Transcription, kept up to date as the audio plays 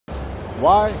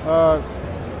Why?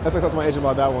 That's like talk to my agent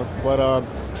about that one. But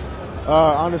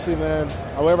honestly, man,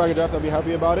 wherever I get drafted, I'll be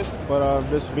happy about it. But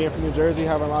just being from New Jersey,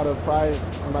 having a lot of pride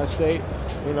in my state,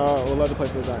 you know, I would love to play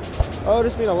for the Giants. Oh,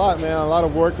 this means a lot, man. A lot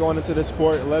of work going into this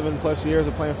sport. 11 plus years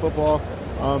of playing football.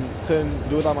 Couldn't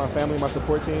do it without my family, my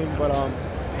support team. But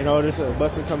you know, it's a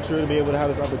blessing come true to be able to have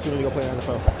this opportunity to go play in the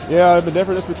NFL. Yeah, it's been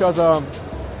different just because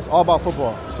it's all about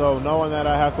football. So knowing that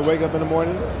I have to wake up in the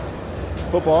morning,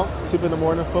 football, sleep in the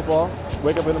morning, football,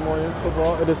 wake up in the morning,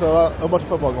 football. There's a bunch of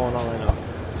football going on right now.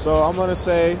 So I'm going to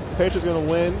say Patriots going to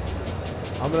win.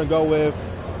 I'm going to go with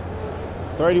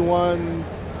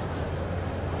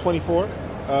 31-24.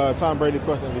 Tom Brady, of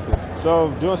course, MVP. So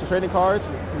doing some trading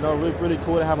cards, you know, really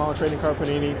cool to have my own trading card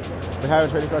Panini. Been having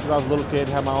trading cards since I was a little kid.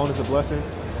 To have my own is a blessing.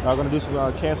 I'm going to do some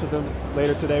camps with them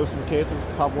later today with some kids, some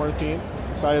Pop Warner team.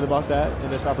 Excited about that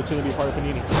and this opportunity to be part of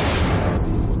Panini.